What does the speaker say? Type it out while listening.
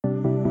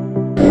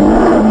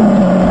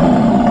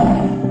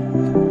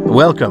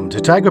Welcome to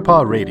Tiger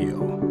Paw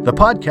Radio, the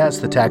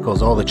podcast that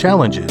tackles all the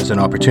challenges and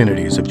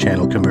opportunities of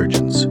channel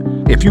convergence.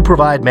 If you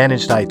provide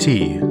managed IT,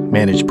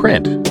 managed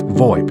print,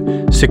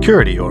 VoIP,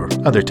 security, or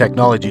other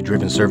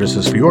technology-driven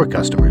services for your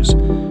customers,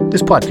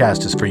 this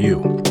podcast is for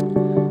you.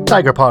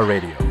 Tiger Paw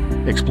Radio,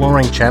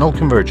 exploring channel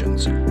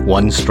convergence,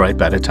 one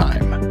stripe at a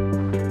time.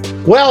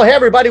 Well, hey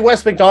everybody,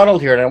 West McDonald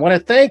here, and I want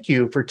to thank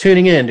you for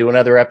tuning in to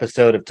another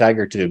episode of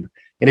TigerTube.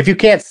 And if you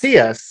can't see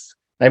us,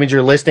 that means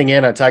you're listening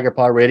in on Tiger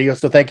Paw Radio,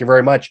 so thank you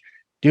very much.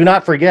 Do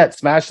not forget,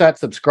 smash that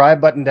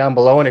subscribe button down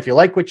below, and if you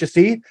like what you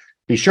see,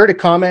 be sure to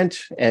comment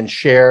and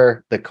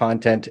share the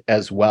content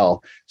as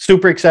well.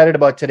 Super excited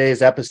about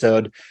today's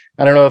episode.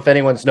 I don't know if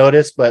anyone's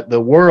noticed, but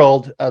the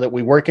world that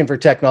we work in for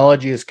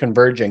technology is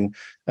converging.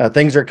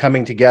 Things are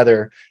coming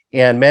together,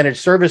 and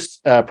managed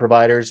service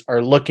providers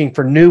are looking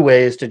for new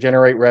ways to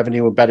generate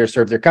revenue and better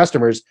serve their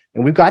customers,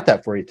 and we've got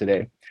that for you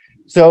today.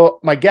 So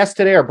my guests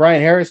today are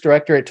Brian Harris,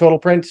 Director at Total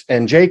Print,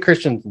 and Jay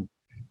Christensen,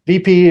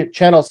 VP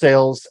Channel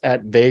Sales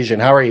at Vasion.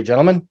 How are you,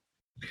 gentlemen?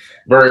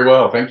 Very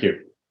well, thank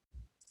you.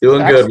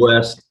 Doing good,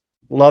 Wes.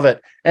 Love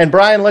it. And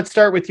Brian, let's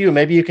start with you.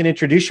 Maybe you can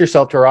introduce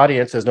yourself to our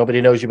audience, as nobody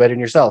knows you better than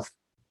yourself.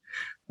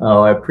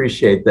 Oh, I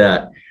appreciate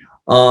that.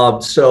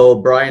 So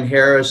Brian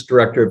Harris,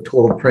 Director of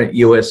Total Print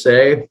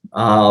USA.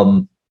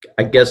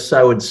 I guess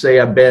I would say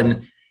I've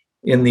been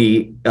in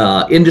the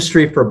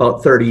industry for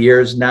about 30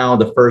 years now.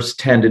 The first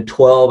 10 to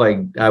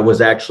 12, I was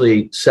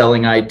actually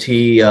selling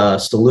IT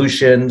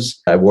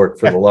solutions. I worked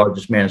for the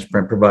largest managed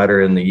print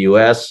provider in the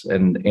US,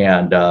 and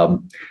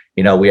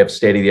we have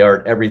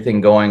state-of-the-art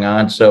everything going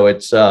on. So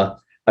it's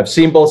I've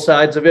seen both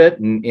sides of it,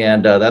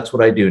 and that's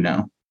what I do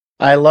now.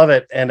 I love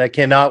it, and I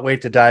cannot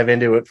wait to dive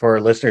into it for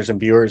our listeners and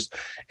viewers.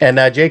 And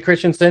Jay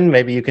Christensen,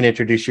 maybe you can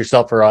introduce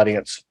yourself for our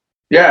audience.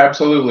 Yeah,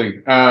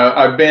 absolutely.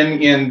 I've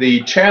been in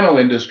the channel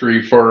industry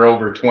for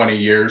over 20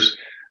 years,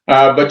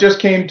 but just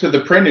came to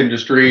the print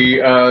industry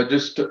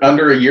just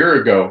under a year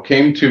ago.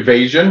 Came to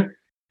Vasion.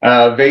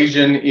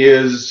 Vasion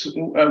is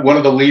one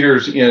of the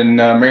leaders in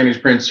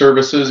managed print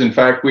services. In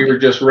fact, we were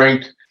just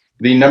ranked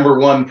the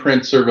 #1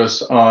 print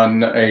service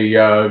on a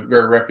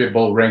very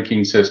reputable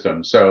ranking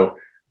system. So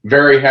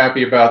very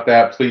happy about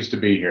that. Pleased to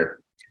be here.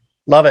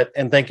 Love it,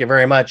 and thank you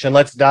very much. And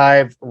let's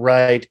dive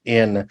right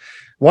in.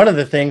 One of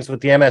the things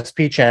with the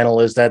MSP channel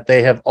is that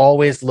they have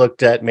always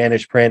looked at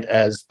managed print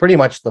as pretty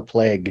much the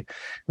plague.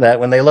 That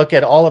when they look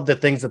at all of the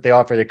things that they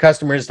offer their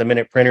customers, the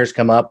minute printers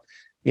come up,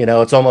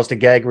 it's almost a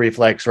gag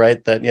reflex,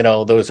 right? That,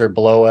 those are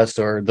below us,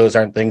 or those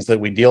aren't things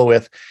that we deal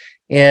with.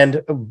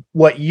 And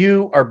what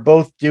you are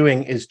both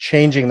doing is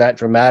changing that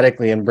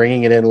dramatically and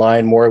bringing it in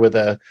line more with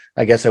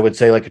I guess I would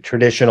say like a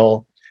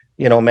traditional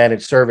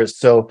managed service.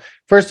 So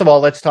first of all,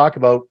 let's talk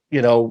about,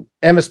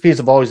 MSPs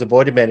have always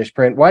avoided managed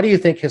print. Why do you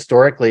think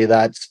historically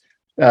that's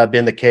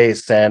been the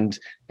case? And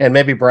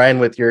maybe Brian,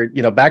 with your,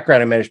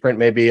 background in managed print,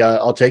 maybe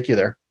I'll take you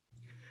there.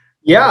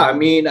 Yeah, I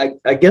mean,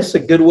 I guess a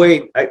good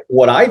way,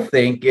 what I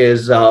think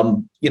is,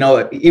 even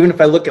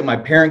if I look at my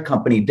parent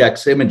company,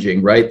 Dex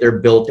Imaging, right? They're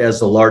built as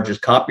the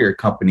largest copier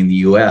company in the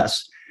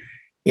US.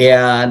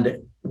 And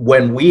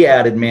when we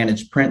added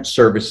managed print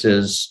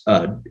services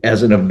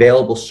as an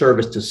available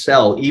service to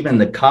sell, even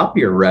the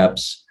copier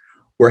reps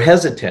were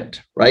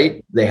hesitant,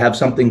 right? They have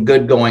something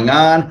good going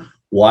on.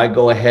 Why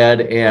go ahead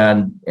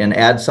and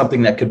add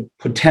something that could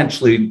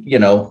potentially,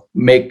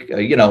 make,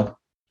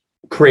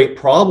 create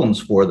problems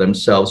for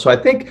themselves? So I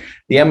think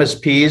the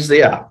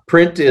MSPs,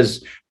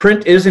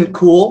 print isn't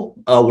cool.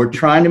 We're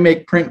trying to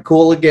make print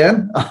cool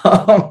again.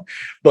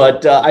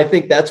 But I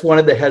think that's one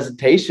of the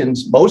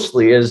hesitations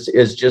mostly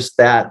is just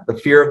that, the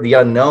fear of the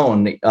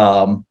unknown.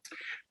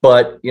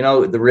 But,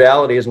 the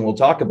reality is, and we'll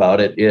talk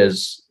about it,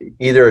 is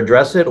either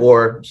address it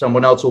or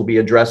someone else will be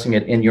addressing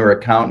it in your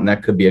account, and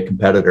that could be a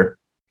competitor.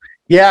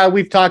 Yeah,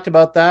 we've talked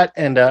about that,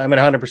 and I'm in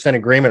 100%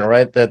 agreement,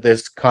 right? That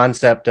this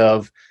concept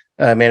of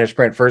managed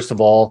print, first of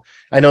all,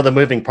 I know the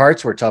moving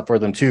parts were tough for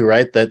them too,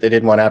 right? That they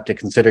didn't want to have to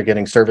consider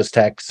getting service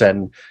techs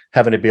and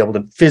having to be able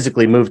to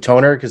physically move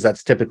toner, because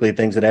that's typically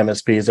things that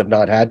MSPs have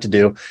not had to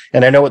do.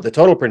 And I know with the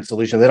Total Print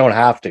solution, they don't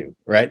have to,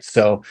 right?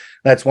 So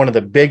that's one of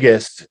the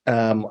biggest,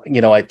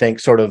 I think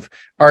sort of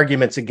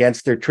arguments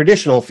against their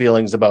traditional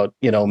feelings about,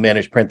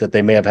 managed print that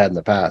they may have had in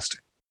the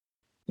past.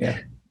 Yeah.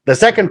 The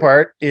second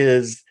part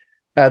is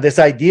this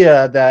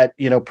idea that,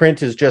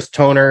 print is just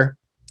toner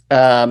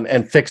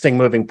and fixing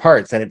moving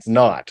parts, and it's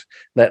not.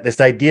 That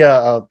this idea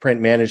of print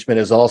management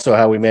is also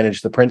how we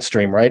manage the print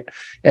stream, right?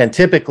 And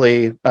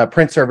typically,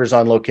 print servers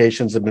on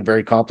locations have been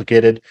very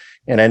complicated,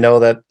 and I know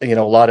that a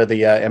lot of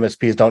the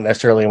MSPs don't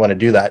necessarily want to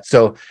do that.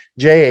 So,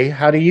 Jay,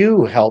 how do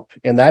you help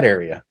in that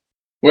area?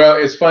 Well,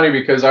 it's funny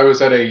because I was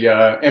at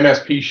a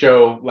MSP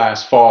show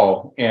last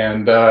fall,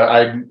 and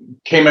I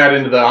came out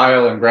into the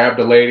aisle and grabbed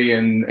a lady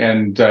and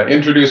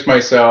introduced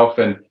myself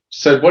and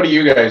said, "What do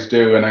you guys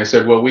do?" And I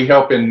said, "Well, we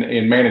help in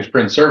managed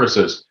print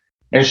services."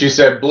 And she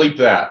said, "Bleep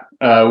that.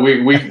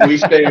 We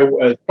stay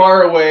as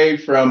far away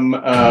from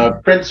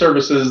print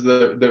services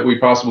that we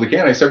possibly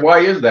can." I said, "Why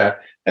is that?"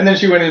 And then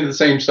she went into the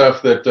same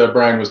stuff that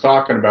Brian was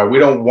talking about. We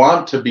don't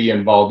want to be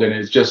involved in it.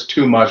 It's just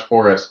too much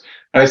for us.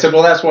 And I said,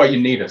 well, that's why you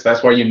need us.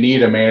 That's why you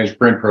need a managed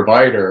print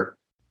provider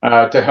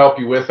to help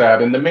you with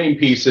that. And the main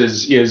piece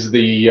is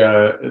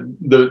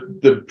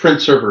the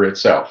print server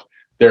itself.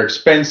 They're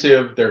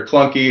expensive, they're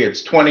clunky,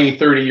 it's 20,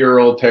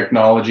 30-year-old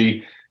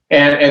technology,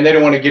 and they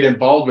don't want to get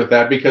involved with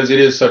that because it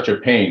is such a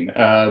pain.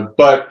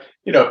 But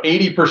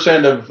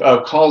 80%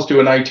 of calls to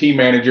an IT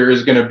manager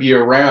is going to be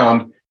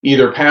around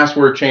either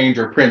password change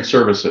or print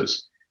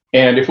services.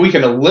 And if we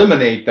can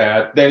eliminate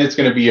that, then it's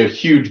going to be a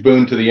huge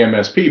boon to the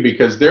MSP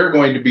because they're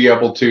going to be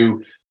able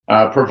to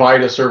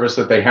provide a service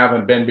that they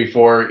haven't been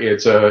before.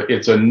 It's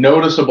a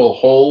noticeable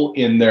hole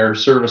in their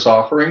service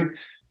offering.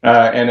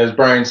 And as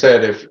Brian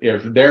said,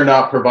 if they're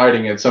not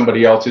providing it,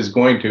 somebody else is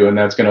going to, and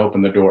that's going to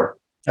open the door.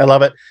 I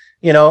love it.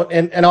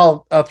 And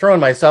I'll throw in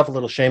myself a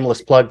little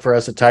shameless plug for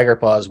us at Tiger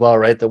Paw as well,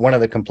 right? That one of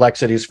the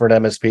complexities for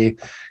an MSP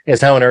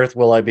is how on earth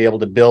will I be able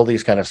to build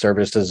these kind of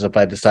services if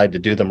I decide to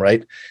do them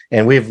right?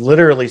 And we've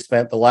literally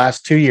spent the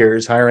last 2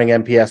 years hiring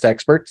MPS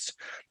experts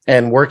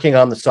and working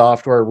on the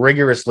software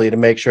rigorously to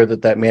make sure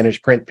that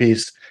managed print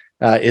piece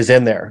is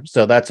in there.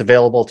 So that's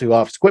available to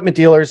office equipment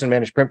dealers and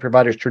managed print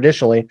providers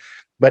traditionally,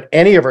 but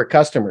any of our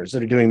customers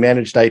that are doing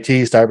managed IT,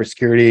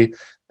 cybersecurity,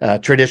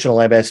 traditional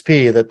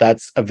MSP,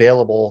 that's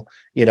available,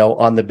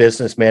 on the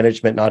business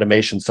management and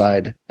automation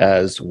side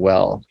as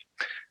well.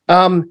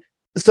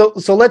 So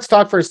let's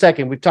talk for a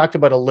second. We've talked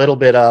about a little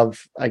bit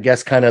of, I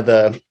guess, kind of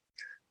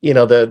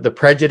the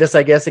prejudice,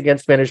 I guess,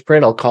 against managed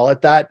print. I'll call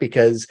it that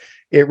because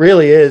it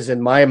really is,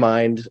 in my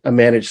mind, a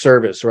managed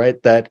service,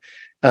 right? That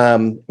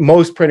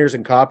most printers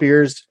and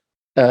copiers,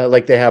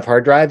 like they have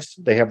hard drives,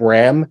 they have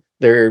RAM,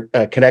 they're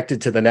connected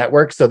to the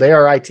network, so they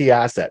are IT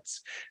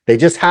assets. They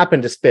just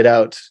happen to spit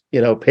out,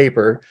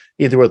 paper,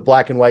 either with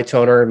black and white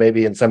toner, or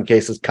maybe in some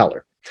cases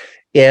color.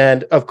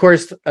 And of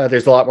course,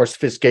 there's a lot more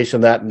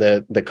sophistication than that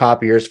in the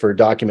copiers for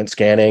document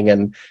scanning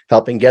and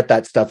helping get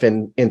that stuff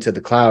into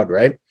the cloud,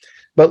 right?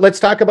 But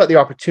let's talk about the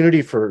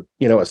opportunity for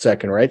a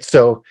second, right?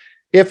 So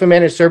if a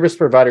managed service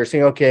provider is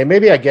saying, okay,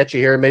 maybe I get you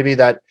here, maybe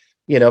that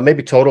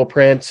maybe Total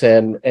Print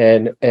and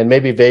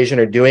maybe Vasion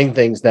are doing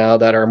things now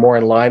that are more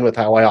in line with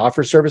how I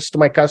offer service to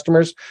my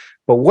customers.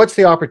 But what's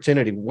the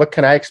opportunity? What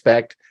can I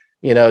expect,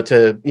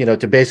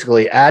 to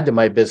basically add to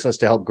my business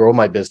to help grow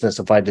my business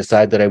if I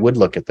decide that I would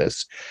look at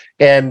this?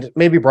 And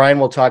maybe Brian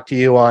will talk to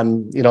you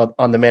on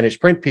the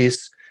managed print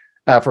piece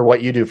for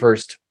what you do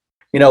first.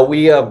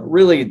 We have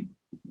really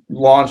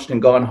launched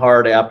and gone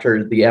hard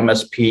after the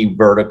MSP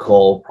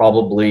vertical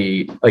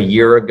probably a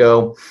year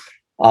ago.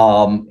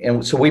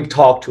 And so we've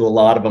talked to a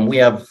lot of them. We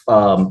have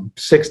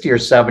 60 or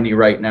 70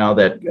 right now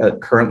that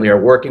currently are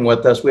working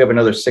with us. We have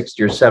another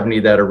 60 or 70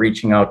 that are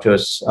reaching out to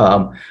us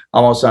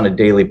almost on a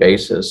daily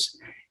basis.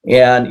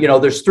 And,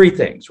 there's three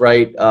things,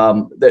 right?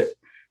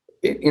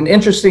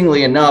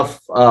 Interestingly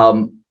enough,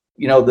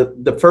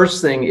 the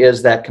first thing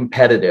is that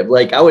competitive.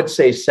 Like I would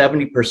say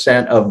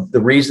 70% of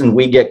the reason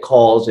we get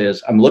calls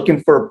is I'm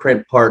looking for a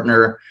print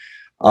partner.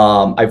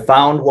 I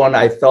found one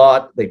I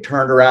thought, they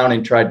turned around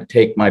and tried to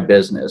take my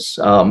business.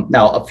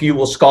 Now, a few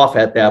will scoff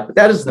at that, but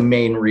that is the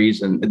main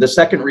reason. The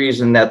second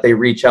reason that they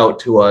reach out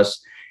to us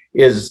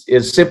is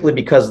simply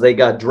because they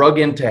got drug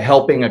into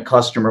helping a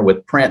customer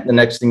with print. The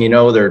next thing you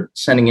know, they're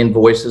sending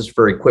invoices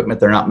for equipment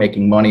they're not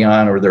making money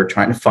on, or they're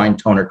trying to find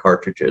toner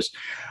cartridges.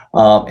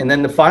 And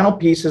then the final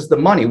piece is the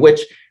money,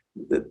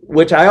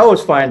 which I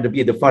always find to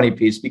be the funny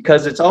piece,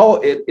 because it's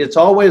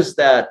always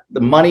that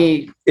the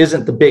money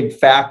isn't the big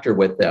factor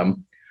with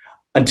them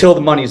until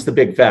the money's the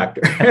big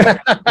factor.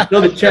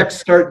 Until the checks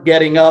start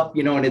getting up,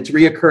 and it's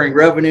reoccurring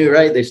revenue,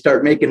 right? They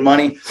start making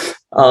money.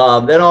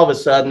 Then all of a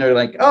sudden they're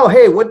like, oh,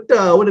 hey, what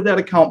did that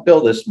account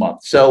bill this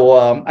month?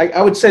 So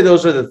I would say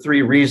those are the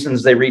three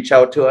reasons they reach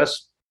out to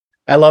us.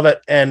 I love it.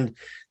 And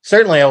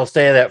certainly I will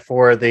say that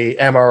for the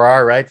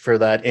MRR, right, for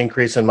that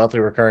increase in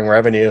monthly recurring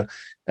revenue,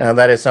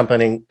 that is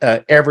something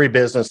every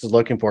business is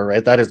looking for,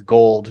 right? That is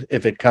gold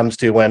if it comes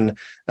to when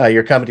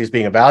your company is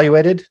being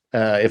evaluated,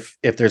 if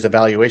there's a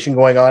valuation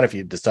going on, if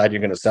you decide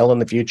you're going to sell in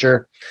the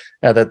future,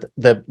 that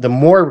the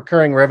more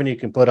recurring revenue you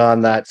can put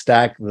on that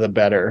stack, the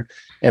better.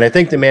 And I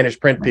think the managed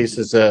print piece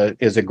is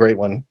a great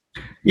one.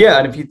 Yeah,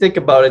 and if you think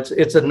about it,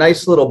 it's a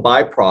nice little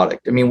byproduct.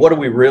 I mean, what are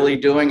we really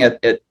doing?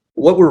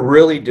 What we're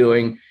really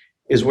doing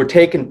is we're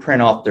taking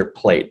print off their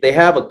plate. They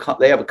have a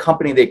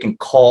company they can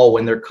call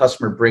when their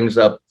customer brings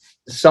up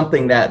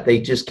something that they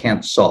just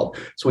can't solve.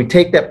 So we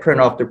take that print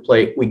off their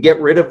plate, we get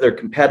rid of their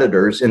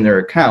competitors in their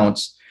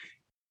accounts,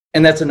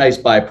 and that's a nice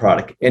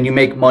byproduct. And you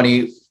make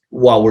money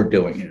while we're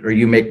doing it, or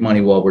you make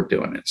money while we're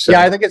doing it. So,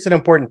 yeah, I think it's an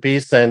important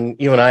piece, and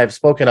you and I have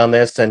spoken on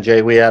this, and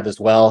Jay, we have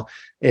as well,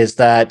 is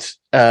that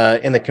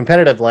in the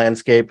competitive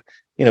landscape,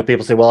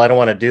 people say, well, I don't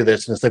want to do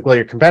this. And it's like, well,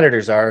 your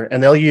competitors are,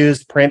 and they'll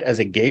use print as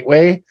a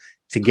gateway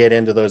to get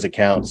into those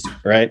accounts,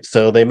 right?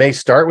 So they may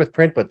start with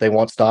print, but they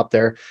won't stop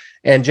there.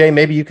 And Jay,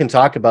 maybe you can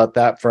talk about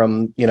that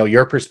from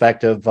your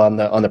perspective on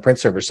the print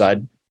server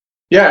side.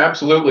 Yeah,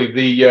 absolutely.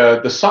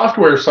 The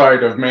software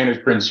side of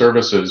managed print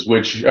services,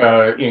 which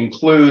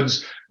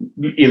includes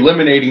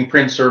eliminating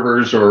print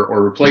servers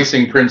or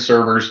replacing print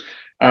servers,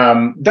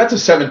 that's a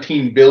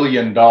 $17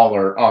 billion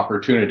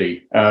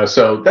opportunity.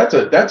 So that's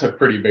a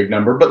pretty big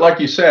number. But like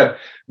you said,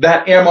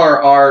 that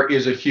MRR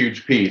is a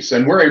huge piece,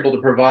 and we're able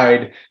to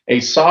provide a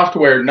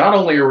software. Not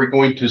only are we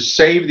going to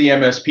save the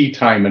MSP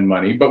time and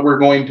money, but we're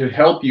going to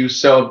help you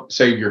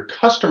save your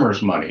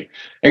customers money.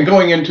 And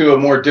going into a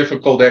more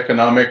difficult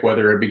economic,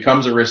 whether it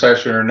becomes a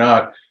recession or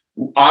not,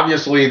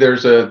 obviously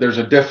there's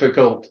a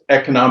difficult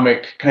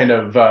economic kind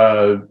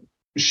of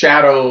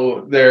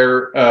shadow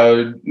there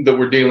that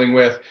we're dealing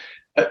with.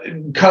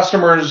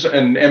 Customers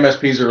and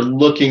MSPs are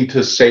looking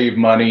to save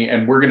money,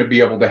 and we're going to be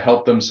able to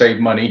help them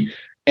save money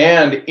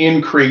and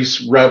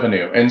increase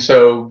revenue. And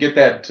so get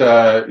that,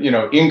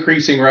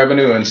 increasing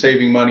revenue and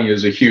saving money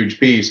is a huge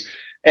piece.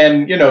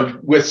 And,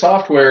 with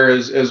software,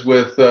 as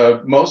with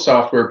most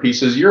software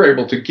pieces, you're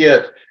able to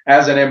get,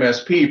 as an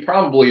MSP,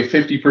 probably a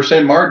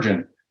 50%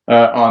 margin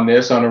on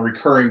this on a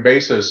recurring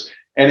basis.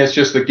 And it's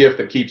just the gift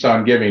that keeps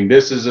on giving.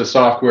 This is a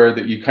software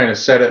that you kind of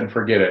set it and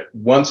forget it.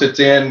 Once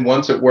it's in,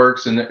 once it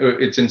works and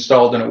it's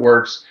installed and it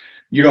works,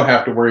 you don't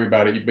have to worry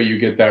about it, but you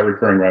get that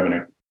recurring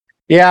revenue.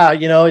 Yeah,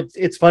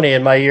 it's funny.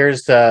 In my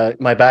years,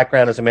 my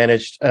background as a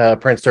managed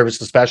print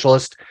services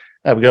specialist,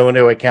 I would go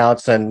into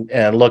accounts and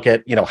look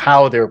at,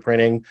 how they're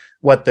printing,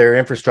 what their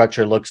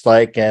infrastructure looks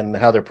like, and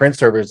how their print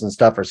servers and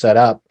stuff are set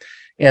up.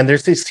 And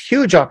there's this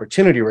huge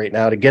opportunity right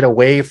now to get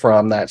away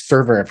from that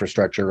server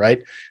infrastructure,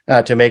 right?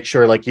 To make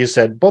sure, like you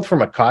said, both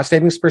from a cost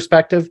savings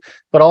perspective,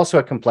 but also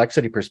a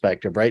complexity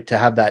perspective, right? To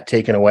have that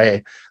taken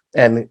away.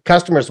 And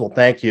customers will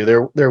thank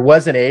you. There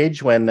was an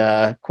age when,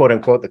 quote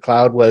unquote, the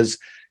cloud was,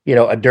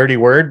 a dirty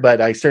word,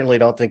 but I certainly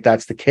don't think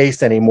that's the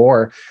case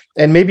anymore.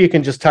 And maybe you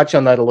can just touch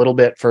on that a little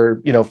bit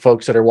for,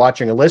 folks that are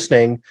watching or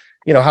listening,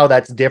 how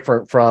that's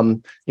different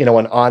from, an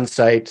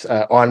on-site,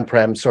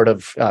 on-prem sort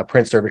of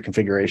print server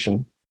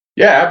configuration.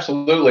 Yeah,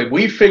 absolutely.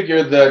 We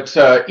figure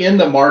that in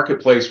the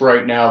marketplace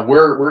right now,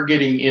 we're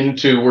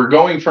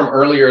going from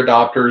earlier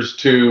adopters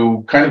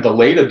to kind of the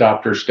late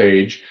adopter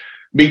stage,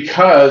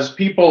 because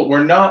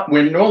we're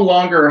no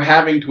longer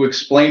having to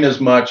explain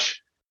as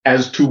much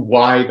as to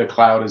why the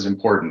cloud is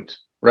important,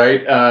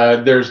 right?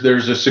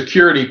 There's a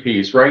security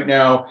piece right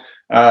now.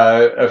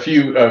 About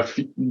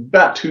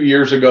 2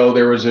 years ago,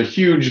 there was a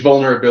huge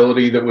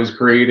vulnerability that was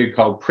created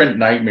called Print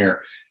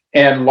Nightmare.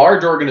 And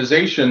large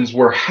organizations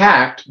were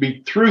hacked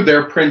through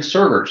their print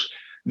servers.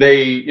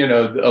 A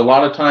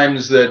lot of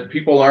times that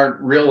people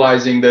aren't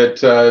realizing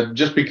that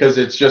just because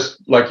it's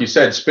just, like you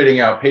said, spitting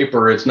out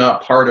paper, it's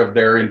not part of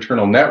their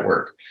internal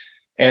network.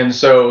 And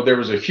so there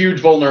was a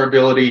huge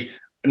vulnerability.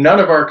 None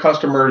of our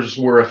customers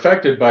were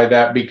affected by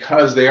that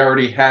because they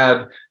already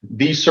had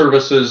these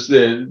services.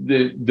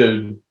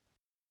 The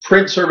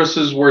print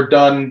services were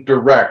done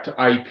direct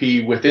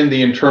IP within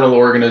the internal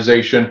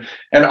organization,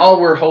 and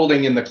all we're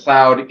holding in the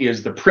cloud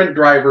is the print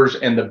drivers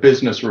and the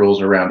business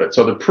rules around it.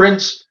 So the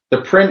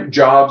print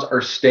jobs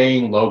are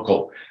staying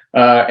local,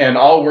 and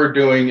all we're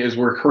doing is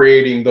we're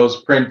creating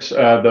those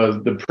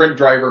the print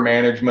driver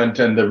management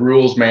and the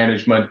rules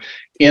management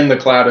in the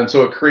cloud, and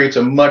so it creates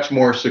a much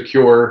more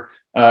secure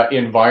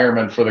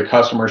environment for the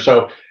customer.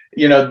 So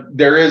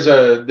there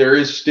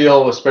is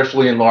still,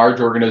 especially in large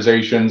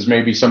organizations,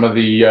 maybe some of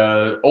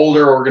the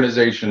older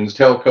organizations,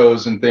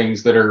 telcos and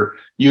things that are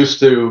used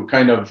to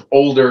kind of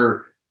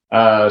older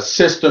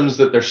systems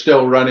that they're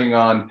still running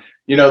on.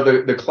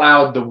 The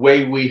cloud, the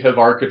way we have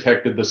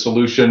architected the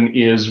solution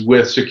is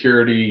with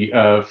security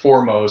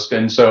foremost.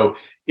 And so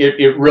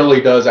it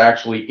really does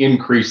actually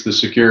increase the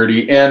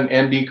security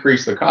and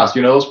decrease the cost.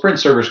 Those print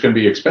servers can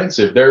be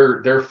expensive.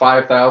 They're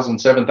 $5,000,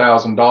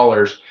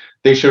 $7,000.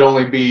 They should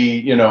only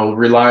be,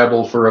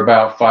 reliable for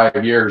about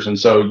 5 years. And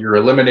so you're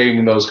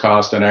eliminating those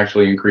costs and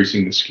actually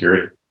increasing the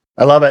security.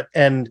 I love it.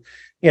 And,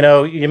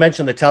 you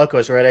mentioned the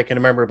telcos, right? I can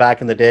remember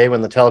back in the day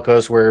when the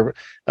telcos were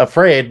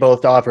afraid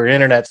both to offer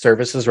internet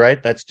services,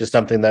 right? That's just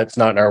something that's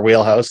not in our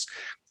wheelhouse,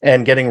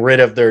 and getting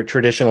rid of their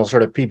traditional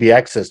sort of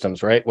PBX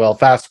systems, right? Well,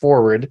 fast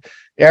forward,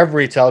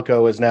 every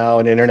telco is now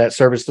an internet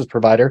services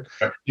provider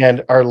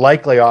and are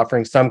likely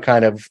offering some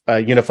kind of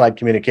unified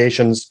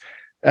communications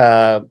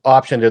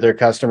option to their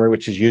customer,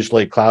 which is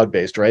usually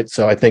cloud-based, right?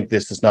 So I think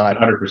this is not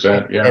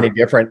 100%, any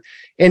different.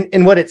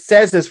 And what it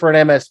says is, for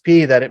an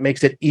MSP, that it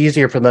makes it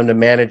easier for them to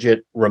manage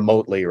it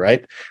remotely,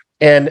 right?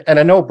 And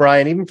I know,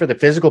 Brian, even for the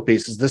physical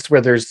pieces, this is where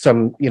there's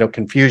some,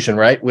 confusion,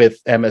 right,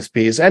 with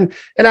MSPs, and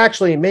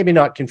actually maybe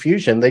not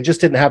confusion. They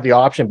just didn't have the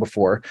option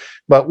before.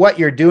 But what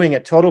you're doing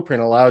at TotalPrint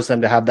allows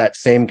them to have that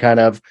same kind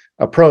of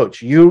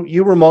approach.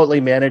 You remotely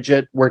manage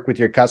it, work with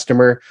your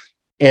customer,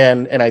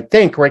 and I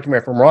think, correct me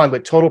if I'm wrong,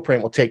 but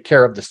TotalPrint will take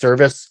care of the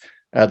service,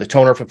 the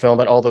toner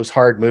fulfillment, all those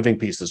hard moving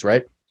pieces,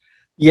 right?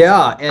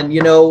 Yeah, and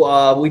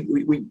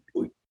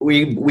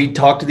we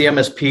talk to the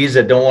MSPs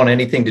that don't want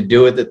anything to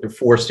do with it; they're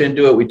forced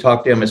into it. We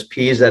talk to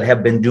MSPs that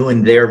have been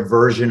doing their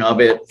version of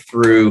it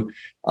through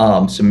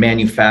some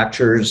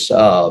manufacturers.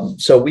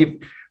 So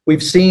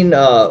we've seen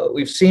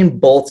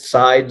both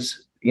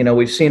sides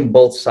we've seen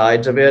both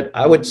sides of it.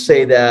 I would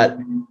say that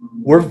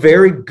we're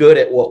very good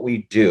at what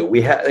we do.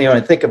 We have,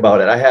 and think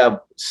about it. I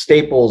have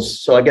Staples,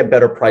 so I get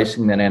better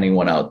pricing than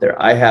anyone out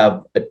there. I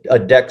have a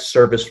deck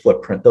service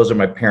footprint. Those are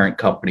my parent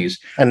companies.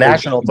 A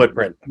national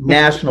footprint.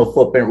 National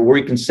footprint where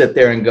we can sit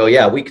there and go,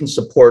 yeah, we can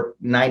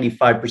support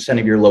 95%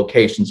 of your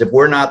locations. If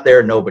we're not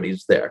there,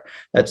 nobody's there.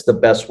 That's the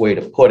best way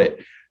to put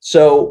it.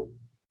 So,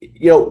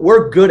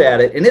 we're good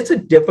at it, and it's a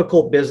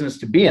difficult business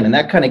to be in. And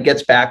that kind of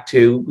gets back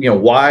to,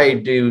 why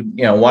are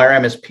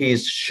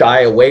MSPs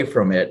shy away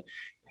from it?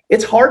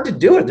 It's hard to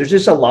do it. There's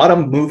just a lot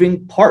of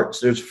moving parts.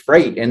 There's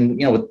freight, and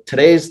with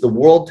the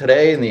world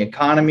today and the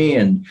economy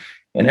and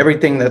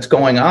everything that's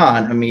going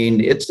on. I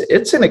mean,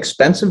 it's an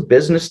expensive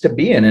business to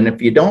be in, and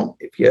if you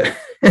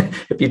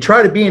if you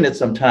try to be in it,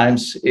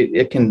 sometimes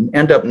it can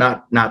end up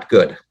not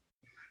good.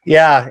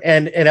 Yeah,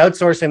 and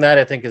outsourcing that,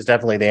 I think, is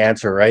definitely the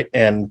answer, right?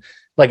 And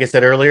like I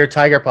said earlier,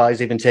 Tiger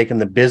Paw's even taken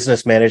the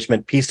business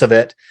management piece of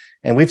it,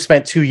 and we've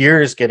spent 2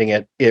 years getting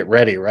it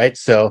ready, right?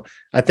 So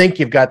I think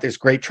you've got this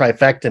great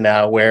trifecta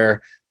now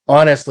where,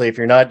 honestly, if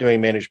you're not doing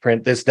managed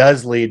print, this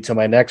does lead to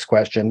my next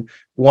question.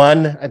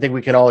 One, I think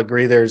we can all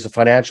agree there's a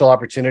financial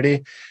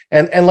opportunity,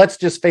 and let's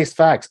just face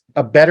facts,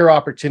 a better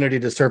opportunity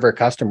to serve our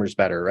customers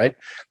better, right?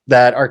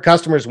 That our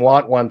customers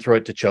want one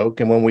throat to choke,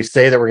 and when we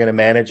say that we're going to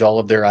manage all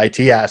of their IT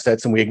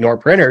assets and we ignore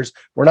printers,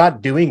 we're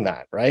not doing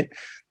that, right?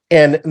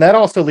 And that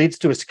also leads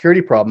to a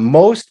security problem.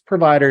 Most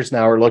providers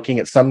now are looking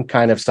at some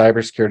kind of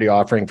cybersecurity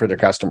offering for their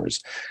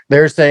customers.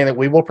 They're saying that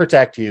we will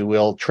protect you,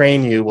 we'll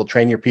train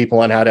your people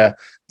on how to,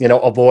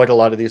 avoid a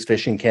lot of these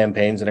phishing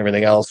campaigns and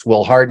everything else.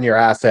 We'll harden your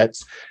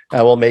assets.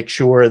 We'll make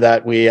sure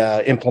that we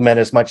implement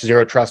as much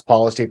zero trust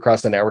policy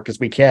across the network as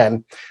we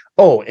can.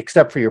 Oh,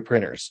 except for your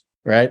printers,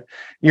 right?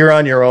 You're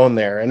on your own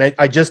there. And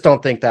I just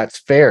don't think that's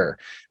fair.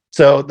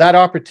 So that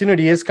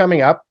opportunity is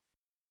coming up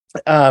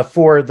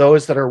for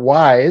those that are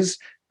wise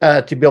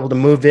to be able to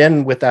move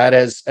in with that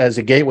as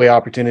a gateway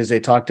opportunity, as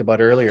they talked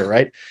about earlier,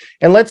 right?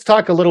 And let's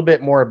talk a little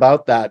bit more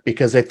about that,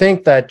 because I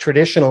think that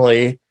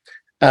traditionally,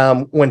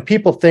 when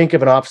people think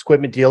of an office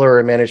equipment dealer or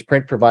a managed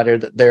print provider,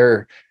 that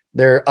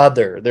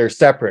they're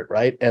separate,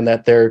 right? And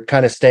that they're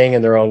kind of staying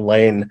in their own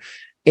lane.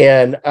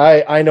 And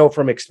I know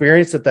from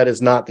experience that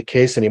is not the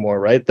case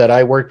anymore, right? That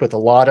I worked with a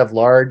lot of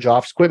large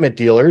office equipment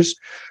dealers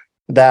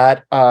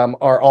that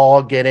are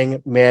all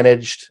getting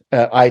managed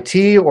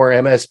IT or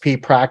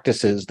MSP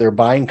practices. They're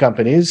buying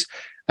companies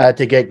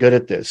to get good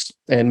at this.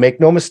 And make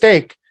no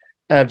mistake,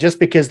 just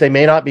because they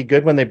may not be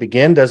good when they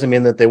begin doesn't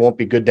mean that they won't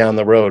be good down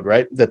the road,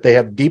 right? That they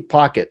have deep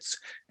pockets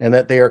and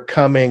that they are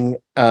coming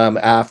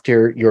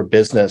after your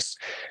business.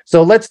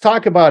 So let's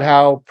talk about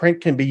how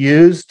print can be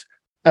used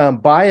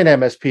by an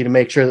MSP to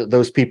make sure that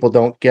those people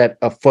don't get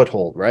a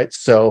foothold, right?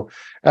 So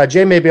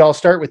Jay, maybe I'll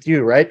start with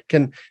you, right?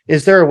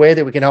 Is there a way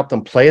that we can help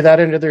them play that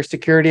into their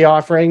security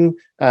offering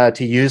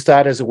to use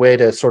that as a way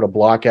to sort of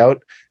block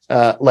out,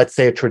 let's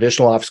say, a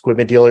traditional office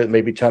equipment dealer that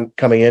may be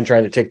coming in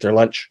trying to take their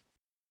lunch?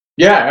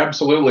 Yeah,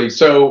 absolutely.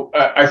 So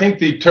I think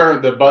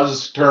the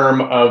buzz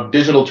term of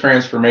digital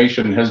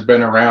transformation has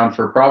been around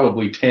for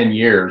probably 10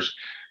 years.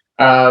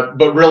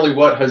 But really,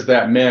 what has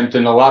that meant?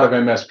 And a lot of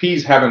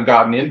MSPs haven't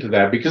gotten into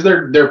that because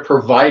they're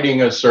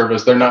providing a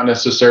service. They're not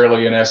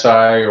necessarily an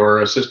SI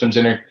or a systems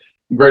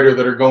integrator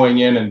that are going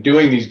in and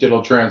doing these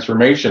digital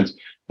transformations.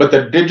 But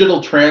the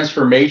digital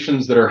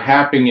transformations that are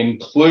happening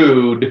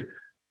include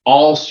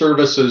all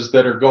services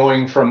that are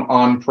going from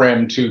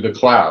on-prem to the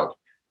cloud.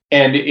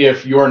 And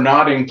if you're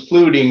not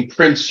including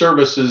print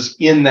services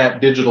in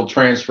that digital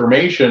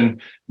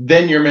transformation,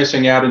 then you're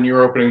missing out and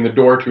you're opening the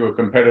door to a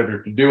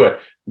competitor to do it.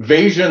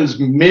 Vasion's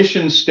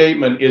mission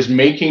statement is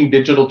making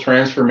digital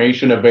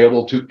transformation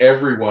available to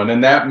everyone.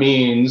 And that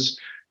means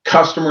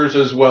customers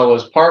as well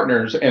as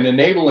partners, and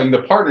enabling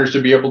the partners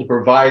to be able to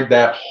provide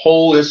that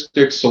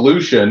holistic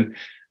solution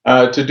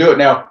to do it.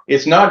 Now,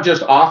 it's not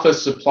just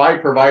office supply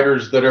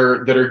providers that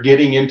are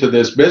getting into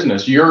this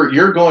business.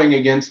 You're going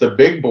against the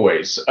big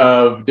boys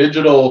of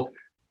digital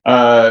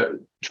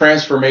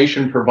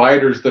transformation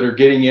providers that are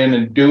getting in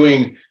and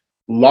doing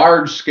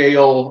large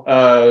scale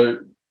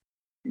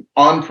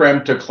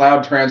on-prem to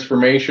cloud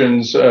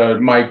transformations,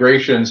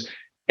 migrations.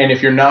 And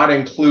if you're not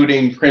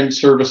including print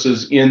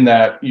services in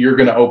that, you're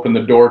going to open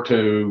the door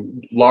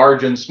to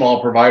large and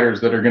small providers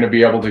that are going to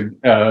be able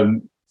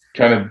to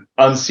kind of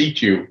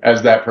unseat you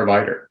as that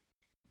provider.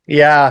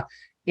 Yeah.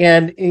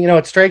 And,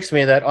 it strikes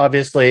me that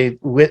obviously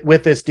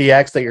with this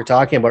DX that you're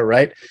talking about,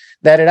 right,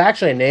 that it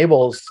actually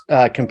enables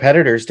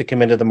competitors to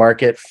come into the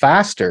market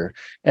faster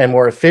and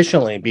more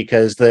efficiently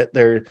because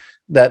they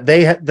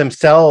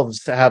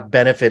themselves have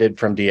benefited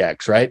from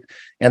DX, right?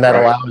 And that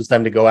allows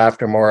them to go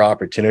after more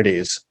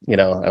opportunities. I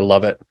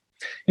love it.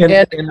 Go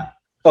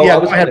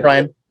ahead,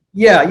 Brian.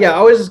 Yeah.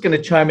 I was just going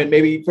to chime in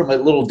maybe from a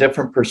little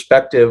different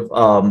perspective.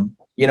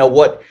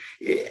 what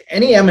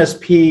any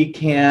MSP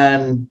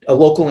a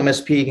local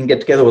MSP can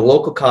get together with a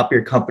local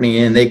copier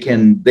company, and they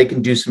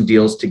can do some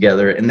deals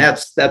together. And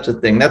that's a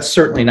thing. That's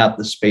certainly not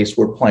the space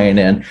we're playing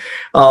in.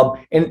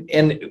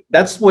 And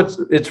that's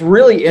it's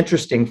really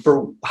interesting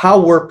for how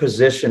we're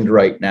positioned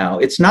right now.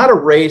 It's not a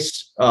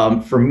race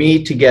for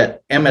me to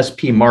get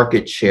MSP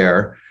market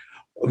share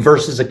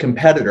versus a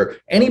competitor.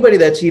 Anybody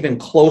that's even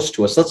close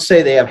to us, let's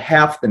say they have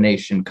half the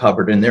nation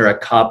covered and they're a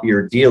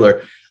copier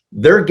dealer,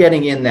 they're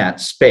getting in that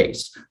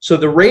space. So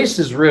the race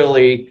is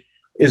really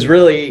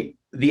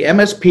the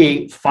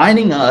MSP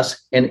finding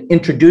us and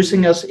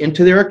introducing us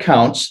into their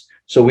accounts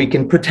so we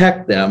can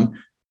protect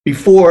them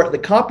before the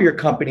copier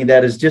company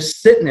that is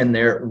just sitting in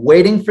there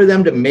waiting for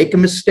them to make a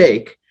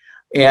mistake,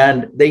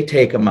 and they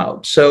take them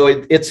out. So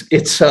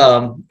it's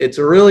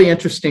a really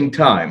interesting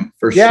time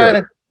for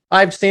sure.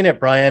 I've seen it,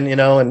 Brian,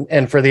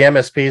 and for the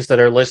MSPs that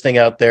are listening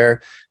out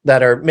there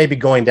that are maybe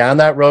going down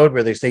that road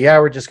where they say, yeah,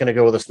 we're just going to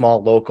go with a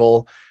small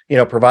local,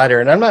 provider.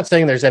 And I'm not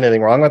saying there's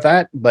anything wrong with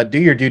that, but do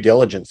your due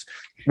diligence.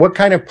 What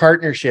kind of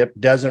partnership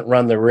doesn't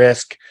run the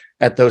risk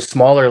at those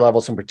smaller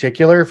levels in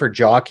particular for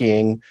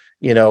jockeying,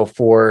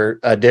 for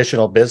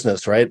additional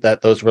business, right? That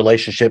those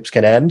relationships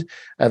can end.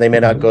 They may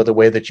not go the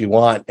way that you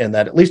want. And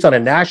that at least on a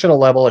national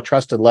level, a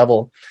trusted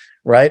level,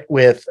 right,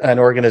 with an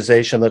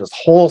organization that is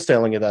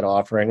wholesaling you that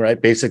offering,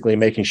 right, basically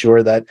making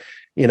sure that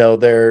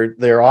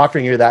they're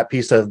offering you that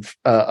piece of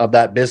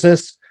that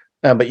business,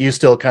 but you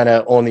still kind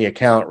of own the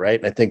account, right?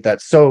 And I think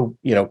that's so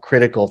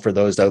critical for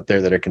those out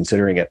there that are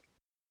considering it.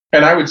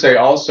 And I would say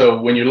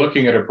also, when you're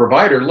looking at a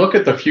provider, look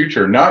at the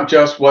future, not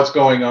just what's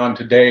going on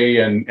today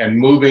and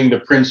moving the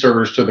print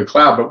servers to the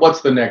cloud, but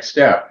what's the next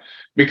step?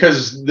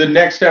 Because the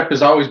next step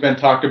has always been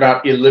talked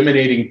about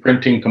eliminating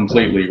printing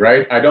completely,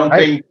 right? I don't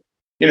think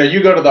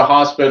you go to the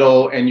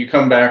hospital and you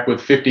come back with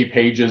 50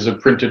 pages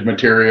of printed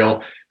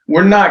material.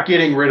 We're not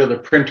getting rid of the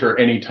printer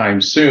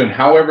anytime soon.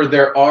 However,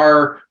 there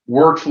are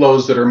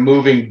workflows that are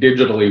moving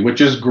digitally, which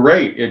is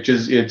great.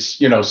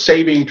 It's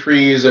saving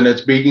trees, and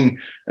it's being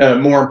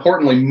more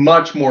importantly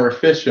much more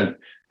efficient.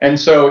 And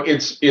so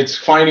it's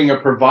finding a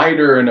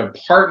provider and a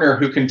partner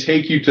who can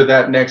take you to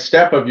that next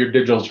step of your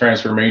digital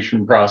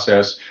transformation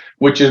process,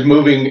 which is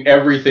moving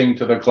everything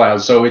to the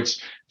cloud. So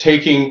it's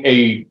taking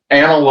a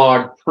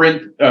analog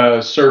print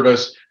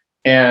service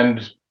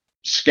and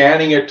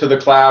scanning it to the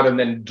cloud, and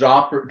then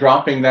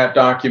dropping that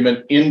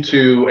document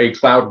into a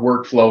cloud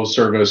workflow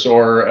service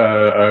or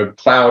a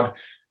cloud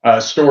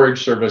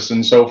storage service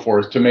and so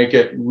forth to make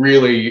it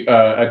really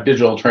a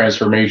digital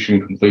transformation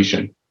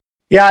completion.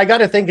 Yeah, I got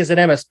to think as an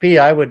MSP,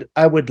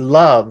 I would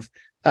love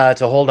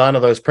to hold on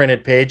to those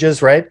printed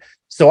pages, right?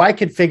 So I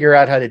could figure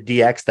out how to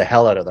DX the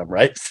hell out of them,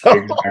 right? So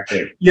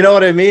exactly. You know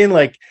what I mean?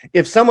 Like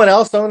if someone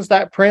else owns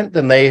that print,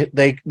 then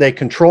they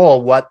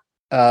control what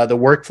the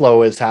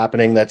workflow is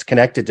happening that's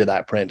connected to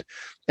that print.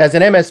 As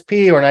an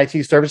MSP or an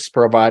IT service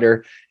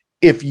provider,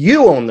 if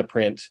you own the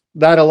print,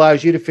 that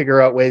allows you to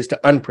figure out ways to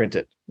unprint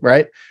it,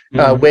 right?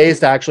 Ways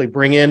to actually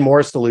bring in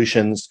more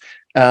solutions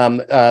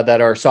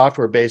that are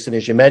software based. And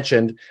as you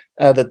mentioned,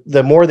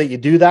 the more that you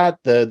do that,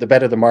 the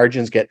better the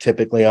margins get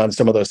typically on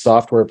some of those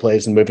software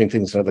plays and moving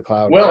things into the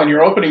cloud. Well, and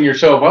you're opening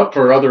yourself up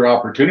for other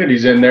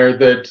opportunities in there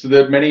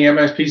that many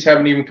MSPs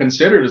haven't even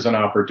considered as an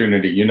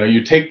opportunity.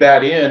 You take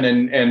that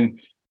in and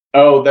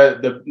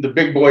the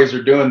big boys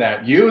are doing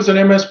that. You as an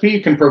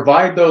MSP can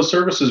provide those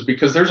services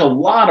because there's a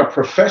lot of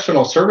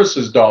professional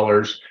services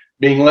dollars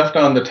being left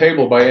on the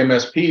table by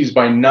MSPs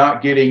by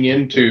not getting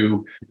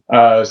into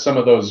some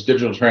of those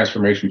digital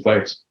transformation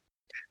plays.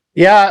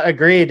 Yeah,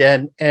 agreed.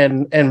 And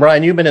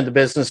Brian, you've been in the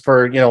business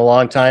for a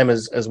long time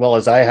as well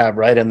as I have,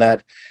 right? And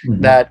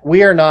that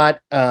we are not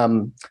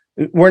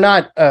we're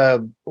not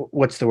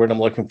what's the word I'm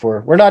looking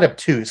for? We're not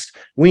obtuse.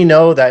 We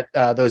know that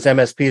those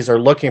MSPs are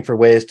looking for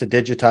ways to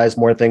digitize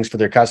more things for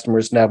their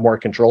customers and have more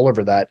control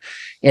over that.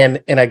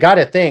 And I got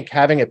to think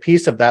having a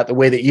piece of that, the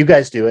way that you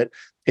guys do it,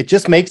 it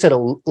just makes it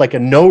like a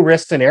no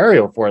risk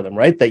scenario for them,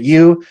 right? That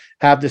you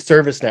have the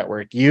service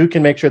network, you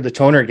can make sure the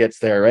toner gets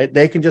there, right?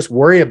 They can just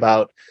worry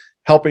about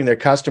helping their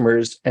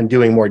customers and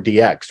doing more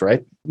DX,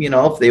 right?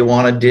 If they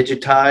want to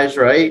digitize,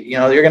 right,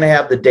 they're going to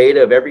have the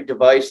data of every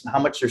device and how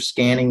much they're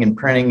scanning and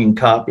printing and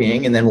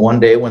copying. And then one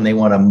day when they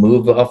want to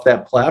move off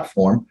that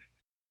platform,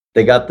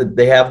 they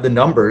have the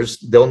numbers.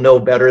 They'll know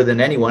better than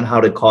anyone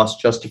how to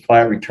cost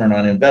justify, return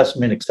on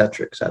investment, et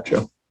cetera, et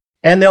cetera.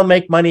 And they'll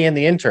make money in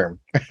the interim.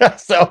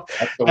 So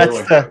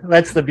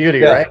that's the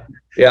beauty, right?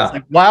 Yeah.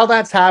 Like, while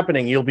that's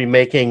happening, you'll be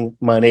making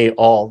money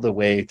all the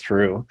way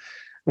through.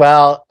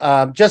 Well,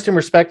 just in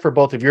respect for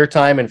both of your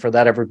time and for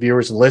that of our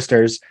viewers and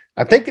listeners,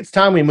 I think it's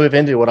time we move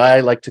into what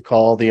I like to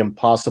call the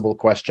impossible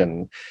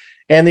question.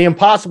 And the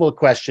impossible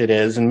question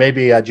is, and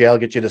maybe Jay, I'll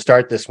get you to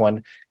start this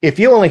one. If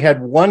you only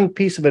had one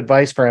piece of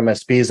advice for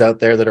MSPs out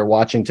there that are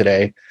watching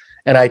today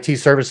and IT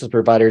services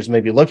providers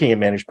may be looking at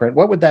managed print,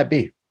 what would that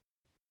be?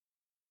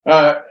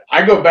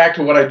 I go back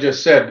to what I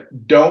just said.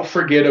 Don't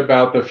forget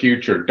about the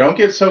future. Don't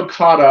get so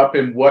caught up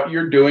in what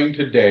you're doing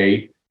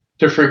today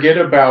to forget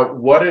about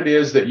what it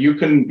is that you're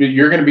going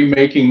to be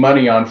making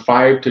money on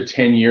 5 to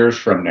 10 years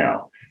from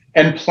now,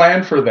 and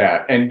plan for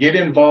that and get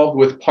involved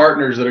with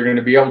partners that are going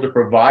to be able to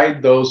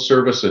provide those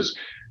services.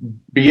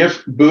 Be a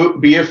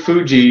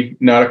Fuji,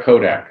 not a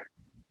Kodak.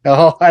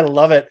 Oh, I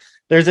love it.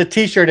 There's a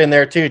t-shirt in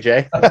there too,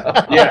 Jay.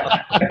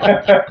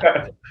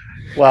 Yeah.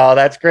 Wow,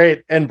 that's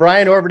great. And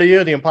Brian, over to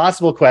you, the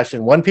impossible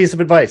question. One piece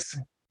of advice.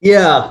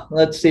 Yeah,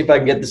 let's see if I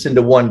can get this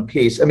into one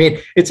piece. I mean,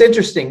 it's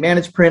interesting.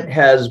 Managed print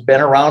has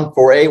been around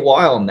for a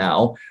while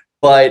now,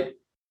 but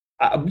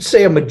I would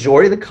say a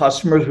majority of the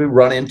customers we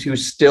run into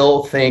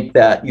still think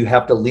that you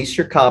have to lease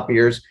your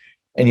copiers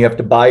and you have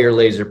to buy your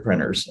laser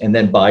printers and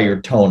then buy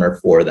your toner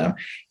for them.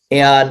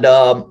 And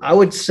I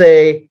would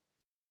say,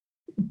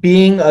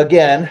 being,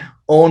 again,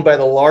 owned by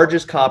the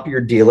largest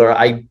copier dealer,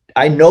 I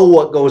know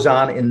what goes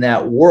on in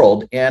that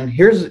world. And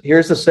here's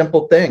a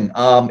simple thing.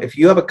 If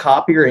you have a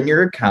copier in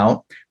your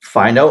account,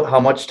 find out how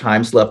much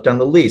time's left on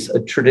the lease. A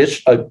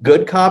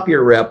good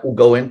copier rep will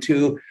go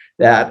into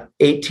that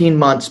 18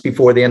 months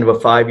before the end of a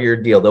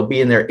 5-year deal. They'll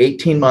be in there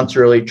 18 months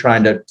early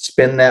trying to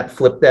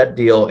flip that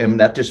deal, and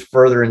that just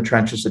further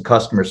entrenches the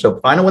customer. So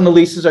find out when the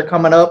leases are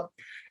coming up.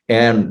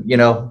 And,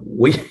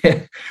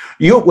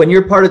 when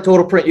you're part of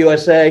Total Print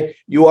USA,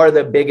 you are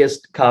the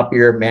biggest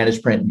copier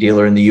managed print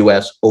dealer in the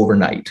US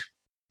overnight.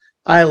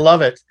 I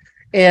love it.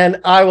 And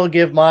I will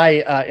give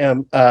my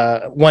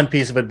one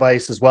piece of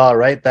advice as well,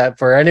 right? That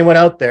for anyone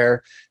out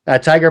there,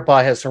 Tiger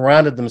Paw has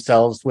surrounded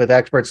themselves with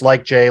experts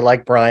like Jay,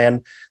 like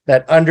Brian,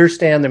 that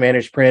understand the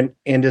managed print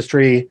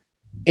industry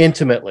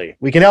intimately.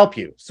 We can help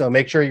you. So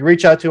make sure you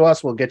reach out to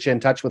us. We'll get you in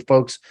touch with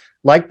folks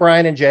like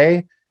Brian and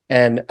Jay,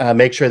 and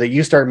make sure that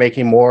you start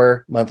making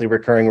more monthly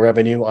recurring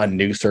revenue on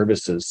new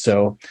services.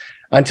 So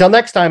until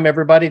next time,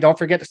 everybody, don't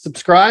forget to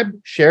subscribe,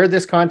 share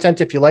this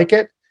content if you like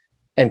it,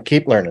 and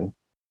keep learning.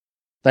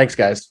 Thanks,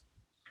 guys.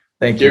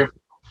 Thank you.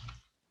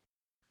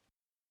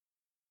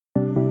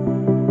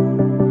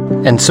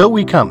 And so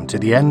we come to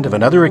the end of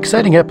another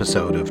exciting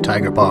episode of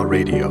Tiger Paw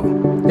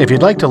Radio. If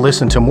you'd like to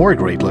listen to more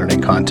great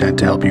learning content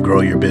to help you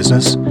grow your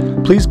business,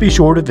 please be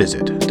sure to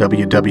visit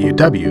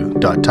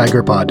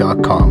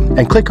www.tigerpaw.com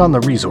and click on the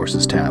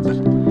Resources tab.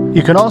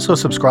 You can also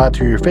subscribe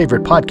through your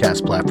favorite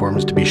podcast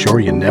platforms to be sure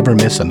you never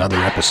miss another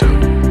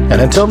episode.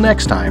 And until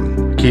next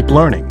time, keep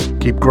learning,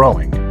 keep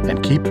growing,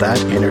 and keep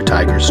that inner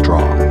tiger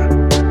strong.